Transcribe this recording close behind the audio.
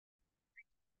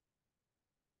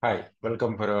Hi,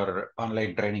 welcome for our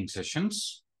online training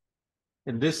sessions.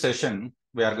 In this session,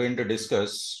 we are going to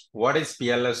discuss what is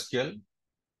PLSQL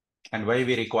and why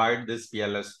we required this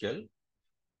PLSQL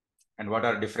and what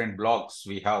are different blocks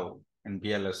we have in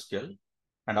PLSQL.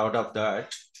 And out of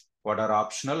that, what are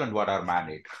optional and what are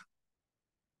mandatory.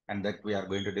 And that we are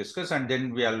going to discuss. And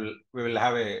then we will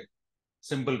have a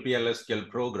simple PLSQL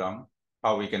program,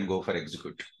 how we can go for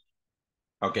execute.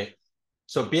 Okay.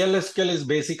 So PLSQL is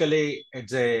basically,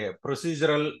 it's a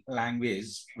procedural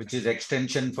language, which is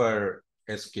extension for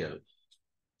SQL.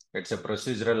 It's a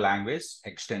procedural language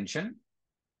extension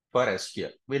for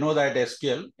SQL. We know that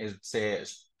SQL is a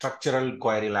structural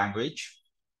query language.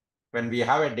 When we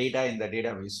have a data in the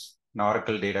database, in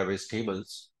Oracle database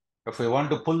tables, if we want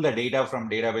to pull the data from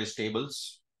database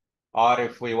tables, or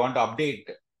if we want to update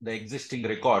the existing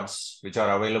records which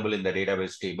are available in the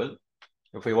database table,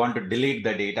 if we want to delete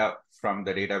the data from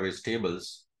the database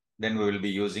tables, then we will be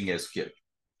using SQL.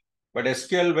 But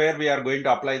SQL, where we are going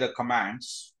to apply the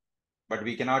commands, but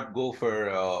we cannot go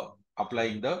for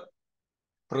applying the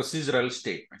procedural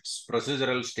statements.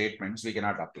 Procedural statements we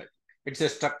cannot apply. It's a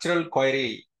structural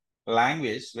query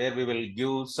language where we will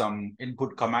give some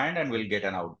input command and we'll get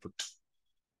an output.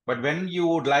 But when you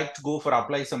would like to go for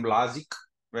apply some logic,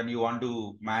 when you want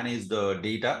to manage the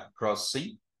data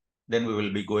processing, then we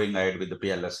will be going ahead with the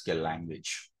PLSQL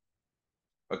language.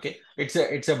 Okay,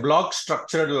 it's a block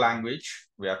structured language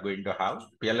we are going to have.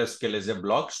 PLSQL is a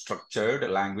block structured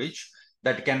language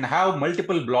that can have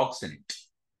multiple blocks in it.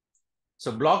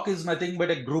 So block is nothing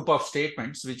but a group of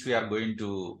statements which we are going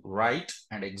to write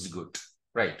and execute,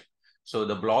 right? So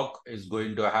the block is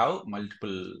going to have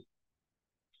multiple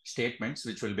statements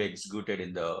which will be executed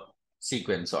in the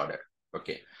sequence order.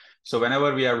 Okay. So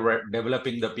whenever we are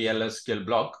developing the PLSQL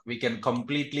block, we can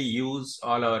completely use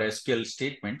all our SQL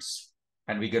statements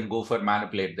and we can go for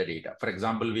manipulate the data. For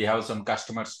example, we have some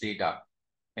customers data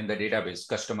in the database,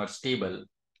 customers table.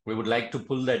 We would like to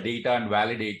pull the data and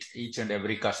validate each and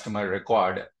every customer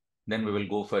record. Then we will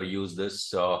go for use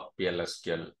this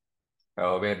PLSQL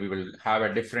where we will have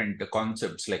a different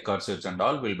concepts like cursors and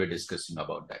all. We'll be discussing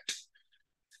about that.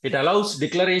 It allows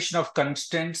declaration of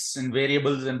constants and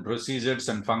variables and procedures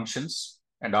and functions,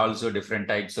 and also different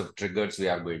types of triggers we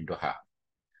are going to have.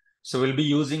 So we'll be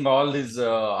using all these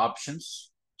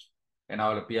options in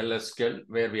our PLSQL,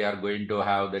 where we are going to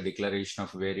have the declaration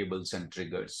of variables and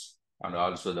triggers, and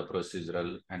also the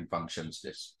procedural and functions.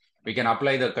 This we can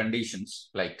apply the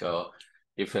conditions like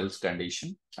if-else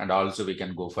condition, and also we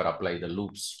can go for apply the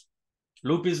loops.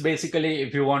 Loop is basically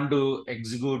if you want to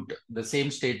execute the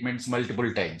same statements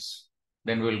multiple times,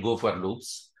 then we'll go for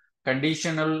loops.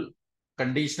 Conditional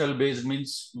based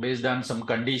means based on some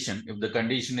condition. If the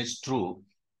condition is true,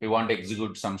 we want to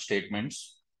execute some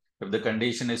statements. If the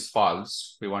condition is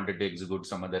false, we wanted to execute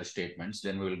some other statements,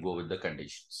 then we will go with the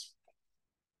conditions.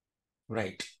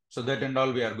 Right. So that and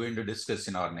all we are going to discuss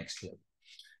in our next level.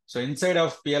 So inside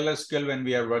of PLSQL, when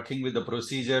we are working with the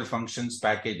procedure functions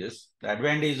packages, the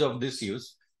advantage of this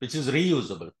use, which is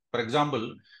reusable. For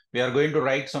example, we are going to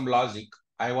write some logic.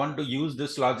 I want to use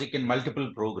this logic in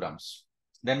multiple programs.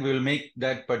 Then we will make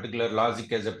that particular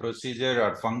logic as a procedure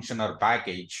or function or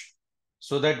package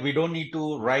so that we don't need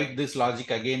to write this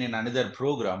logic again in another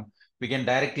program. We can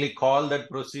directly call that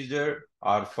procedure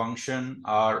or function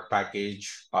or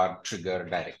package or trigger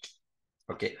directly.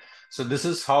 Okay. So this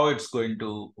is how it's going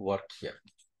to work here.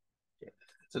 Okay.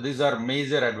 So these are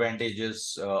major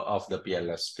advantages of the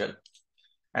PLSQL.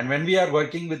 And when we are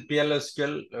working with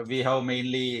PLSQL, we have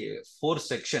mainly 4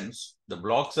 sections. The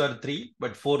blocks are 3,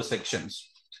 but 4 sections.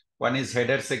 One is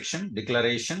header section,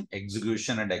 declaration,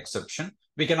 execution, and exception.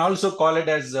 We can also call it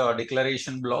as a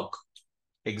declaration block,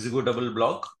 executable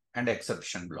block, and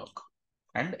exception block.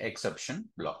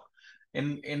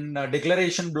 In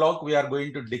declaration block, we are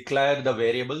going to declare the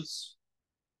variables,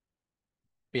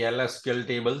 PLSQL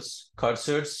tables,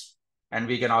 cursors, and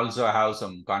we can also have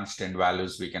some constant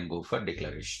values we can go for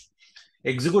declaration.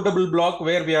 Executable block,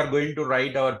 where we are going to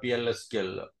write our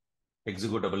PLSQL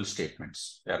executable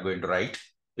statements. We are going to write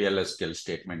PLSQL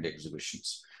statement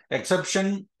executions.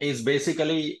 Exception is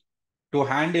basically to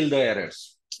handle the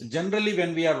errors. Generally,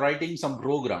 when we are writing some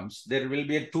programs, there will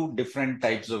be 2 different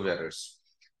types of errors.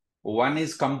 One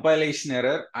is compilation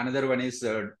error, another one is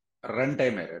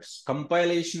runtime errors.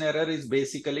 Compilation error is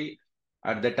basically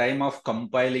at the time of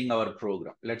compiling our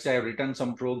program. Let's say I've written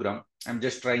some program. I'm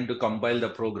just trying to compile the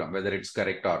program, whether it's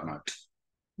correct or not.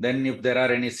 Then if there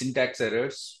are any syntax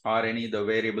errors or any of the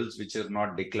variables which are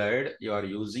not declared you are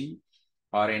using,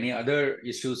 or any other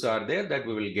issues are there, that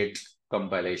we will get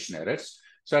compilation errors.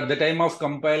 So at the time of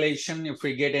compilation, if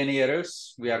we get any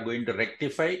errors, we are going to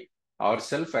rectify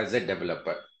ourselves as a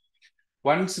developer.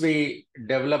 Once we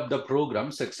develop the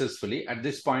program successfully, at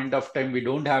this point of time, we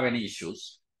don't have any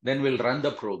issues, then we'll run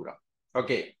the program.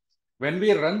 Okay. When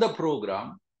we run the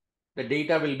program, the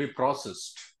data will be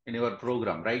processed in your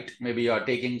program, right? Maybe you are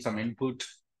taking some input,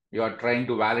 you are trying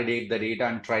to validate the data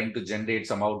and trying to generate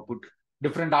some output.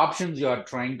 Different options you are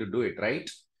trying to do it, right?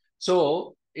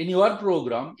 So in your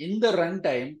program, in the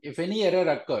runtime, if any error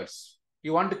occurs,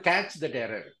 you want to catch that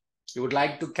error. You would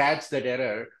like to catch that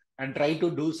error and try to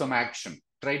do some action.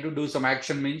 Try to do some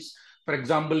action means, for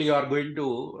example, you are going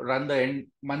to run the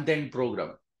month-end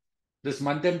program. This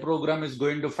month-end program is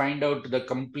going to find out the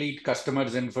complete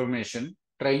customer's information,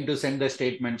 trying to send the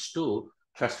statements to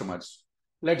customers.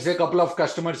 Let's say a couple of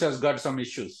customers has got some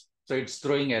issues, so it's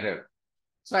throwing error.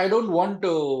 So I don't want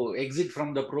to exit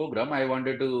from the program. I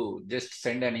wanted to just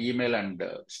send an email and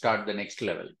start the next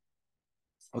level.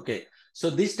 Okay, so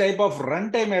this type of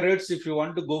runtime errors, if you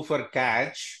want to go for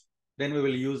catch, then we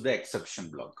will use the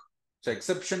exception block. So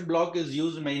exception block is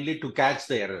used mainly to catch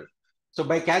the error. So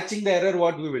by catching the error,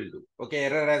 what we will do? Okay,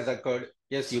 error has occurred.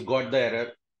 Yes, you got the error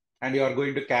and you are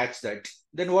going to catch that.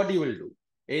 Then what you will do?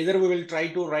 Either we will try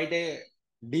to write a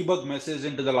debug message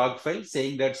into the log file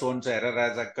saying that so-and-so error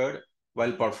has occurred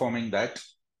while performing that.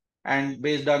 And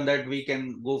based on that, we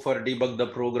can go for debug the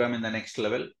program in the next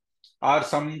level. Or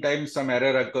sometimes some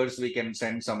error occurs, we can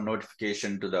send some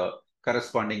notification to the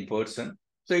corresponding person.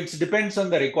 So it depends on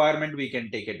the requirement, we can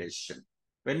take a decision.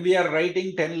 When we are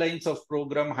writing 10 lines of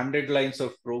program, 100 lines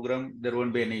of program, there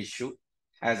won't be any issue.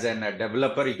 As a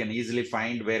developer, you can easily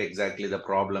find where exactly the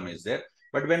problem is there.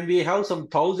 But when we have some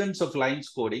thousands of lines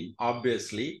coding,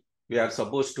 obviously, we are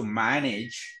supposed to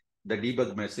manage the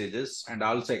debug messages and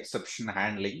also exception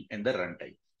handling in the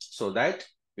runtime so that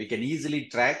we can easily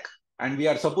track, and we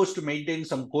are supposed to maintain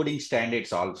some coding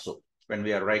standards also when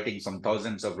we are writing some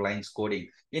thousands of lines coding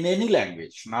in any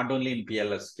language, not only in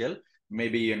PLSQL,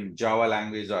 maybe in Java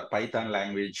language or Python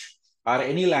language or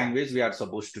any language, we are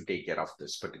supposed to take care of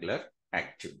this particular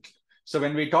activity. So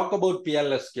when we talk about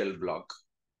PLSQL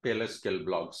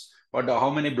blocks, how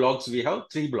many blocks we have?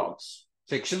 3 blocks.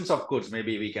 Sections, of course,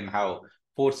 maybe we can have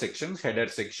 4 sections: header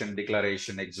section,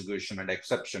 declaration, execution, and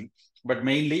exception. But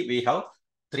mainly we have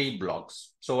 3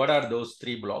 blocks. So what are those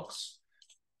 3 blocks?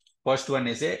 First one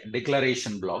is a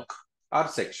declaration block or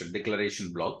section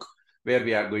declaration block, where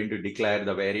we are going to declare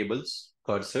the variables,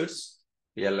 cursors,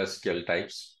 PLSQL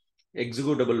types.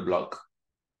 Executable block.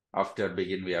 After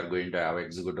begin, we are going to have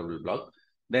executable block,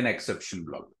 then exception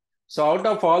block. So out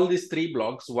of all these 3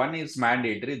 blocks, one is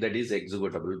mandatory, that is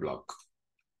executable block.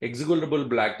 Executable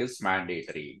block is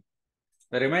mandatory.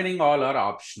 The remaining all are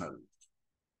optional.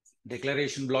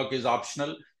 Declaration block is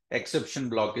optional. Exception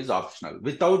block is optional.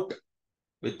 Without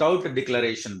a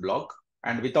declaration block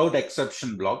and without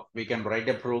exception block, we can write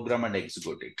a program and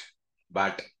execute it.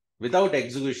 But without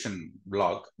execution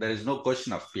block, there is no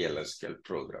question of PLSQL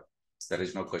program. There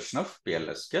is no question of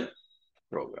PLSQL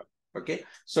program. Okay,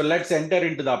 so let's enter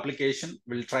into the application.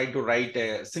 We'll try to write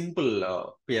a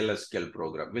simple PLSQL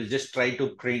program. We'll just try to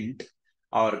print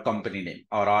our company name,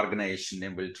 our organization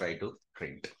name. We'll try to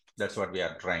print. That's what we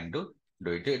are trying to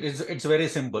do. It's very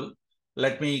simple.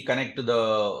 Let me connect to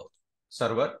the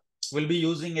server. We'll be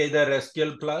using either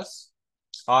SQL Plus,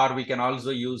 or we can also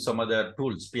use some other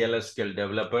tools, PLSQL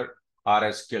Developer or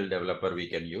SQL Developer we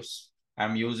can use.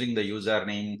 I'm using the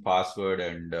username, password,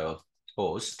 and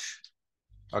host.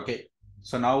 Okay,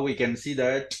 so now we can see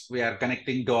that we are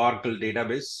connecting to Oracle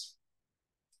database,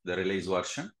 the release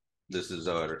version. This is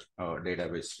our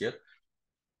database here.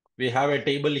 We have a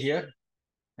table here,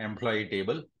 employee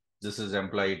table. This is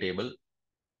employee table.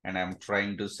 And I'm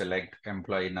trying to select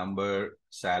employee number,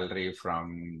 salary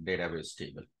from database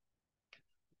table.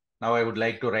 Now I would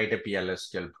like to write a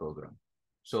PLSQL program.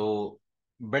 So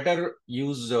better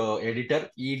use editor.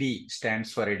 ED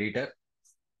stands for editor.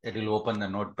 It will open the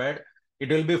notepad. It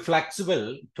will be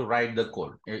flexible to write the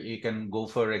code. You can go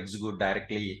for execute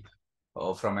directly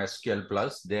from SQL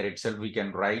Plus. There itself we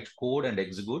can write code and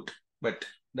execute, but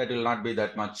that will not be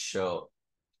that much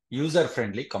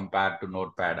user-friendly compared to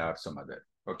Notepad or some other.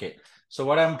 Okay, so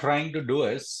what I'm trying to do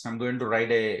is I'm going to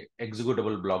write a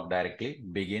executable block directly,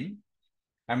 begin.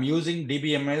 I'm using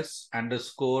dbms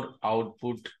underscore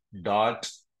output dot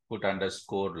put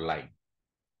underscore line.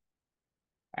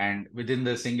 And within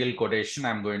the single quotation,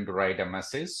 I'm going to write a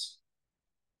message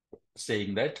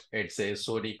saying that it's a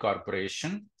Sodi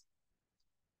Corporation,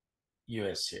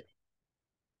 USA,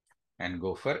 and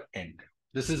go for end.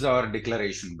 This is our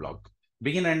declaration block.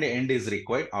 Begin and end is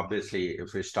required. Obviously,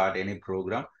 if we start any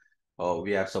program,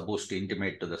 we are supposed to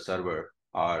intimate to the server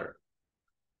or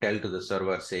tell to the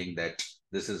server saying that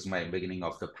This is my beginning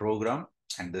of the program,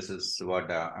 and this is what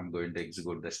I'm going to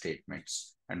execute the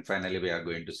statements. And finally, we are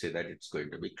going to say that it's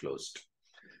going to be closed.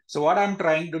 So what I'm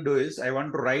trying to do is I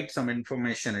want to write some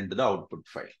information into the output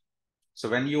file. So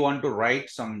when you want to write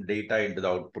some data into the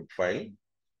output file,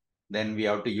 then we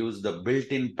have to use the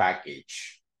built-in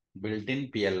package,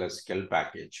 built-in PLSQL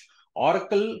package.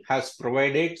 Oracle has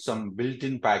provided some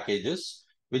built-in packages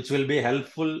which will be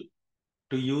helpful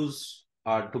to use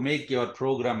to make your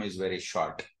program is very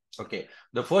short. Okay,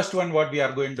 the first one what we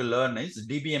are going to learn is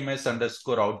dbms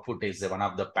underscore output is one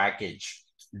of the package.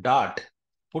 Dot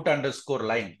put underscore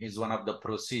line is one of the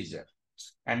procedure.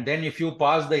 And then if you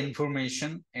pass the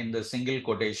information in the single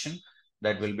quotation,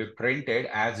 that will be printed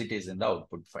as it is in the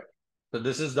output file. So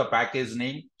this is the package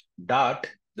name. Dot,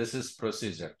 this is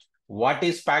procedure. What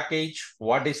is package?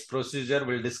 What is procedure?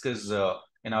 We'll discuss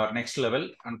in our next level.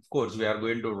 And of course, we are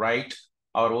going to write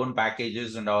our own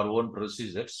packages and our own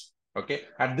procedures. Okay.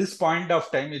 At this point of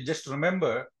time, you just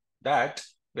remember that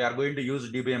we are going to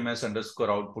use dbms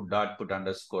underscore output dot put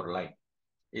underscore line.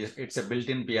 It's a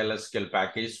built-in PLSQL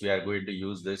package. We are going to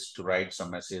use this to write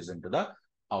some messages into the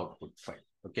output file.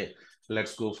 Okay.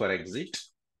 Let's go for exit.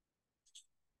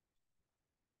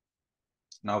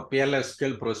 Now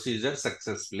PLSQL procedure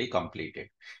successfully completed.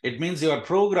 It means your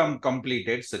program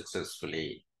completed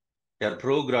successfully. Your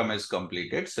program is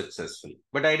completed successfully.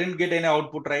 But I didn't get any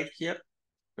output right here.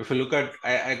 If you look at,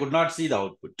 I could not see the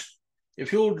output.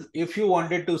 If you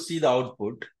wanted to see the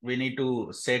output, we need to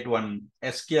set one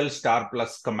SQL star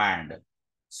plus command.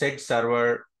 Set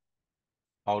server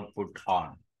output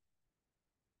on.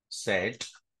 Set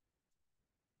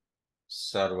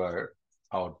server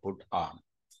output on.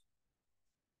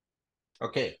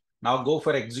 Okay, now go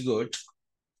for execute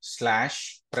 /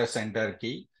 press enter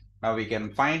key. Now we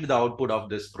can find the output of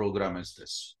this program is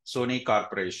this. Sony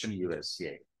Corporation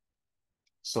USA.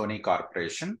 Sony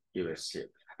Corporation USA.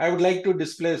 I would like to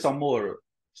display some more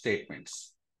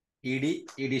statements.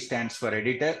 ED stands for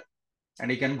editor.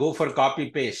 And you can go for copy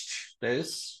paste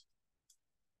this.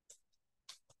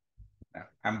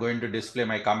 I'm going to display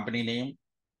my company name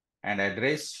and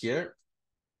address here.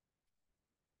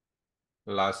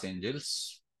 Los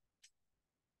Angeles.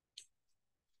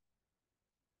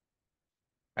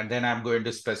 And then I'm going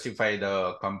to specify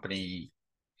the company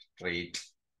rate.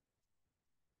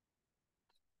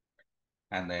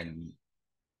 And then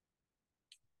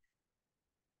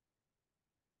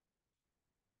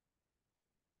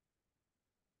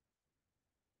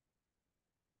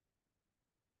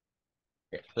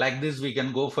like this, we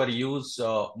can go for use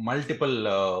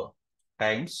multiple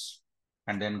times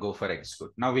and then go for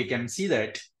execute. Now we can see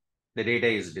that the data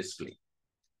is displayed.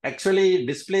 Actually,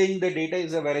 displaying the data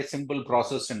is a very simple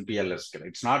process in PLSQL.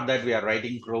 It's not that we are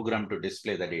writing program to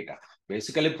display the data.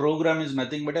 Basically, program is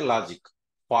nothing but a logic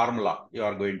formula you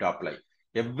are going to apply.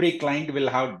 Every client will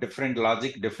have different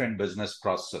logic, different business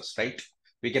process, right?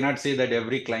 We cannot say that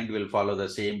every client will follow the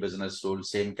same business rules,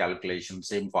 same calculation,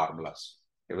 same formulas.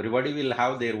 Everybody will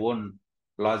have their own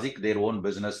logic, their own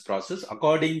business process.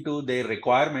 According to their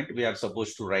requirement, we are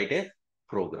supposed to write a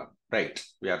program, right?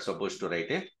 We are supposed to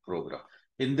write a program.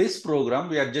 In this program,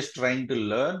 we are just trying to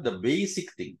learn the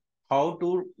basic thing, how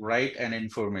to write an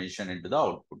information into the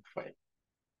output file.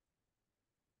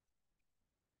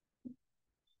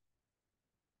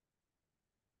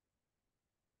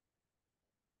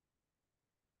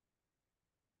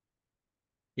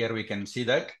 Here we can see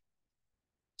that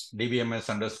dbms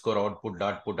underscore output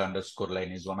dot put underscore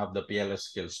line is one of the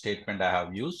PLSQL statement I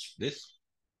have used. This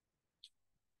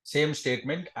same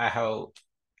statement I have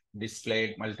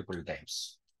displayed multiple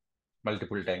times.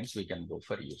 Multiple times we can go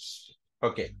for use.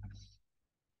 Okay.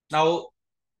 Now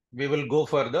we will go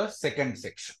for the second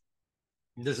section.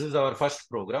 This is our first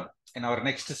program. In our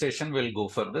next session, we'll go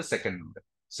for the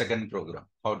second program,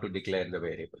 how to declare the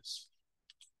variables.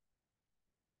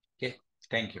 Okay,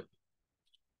 thank you.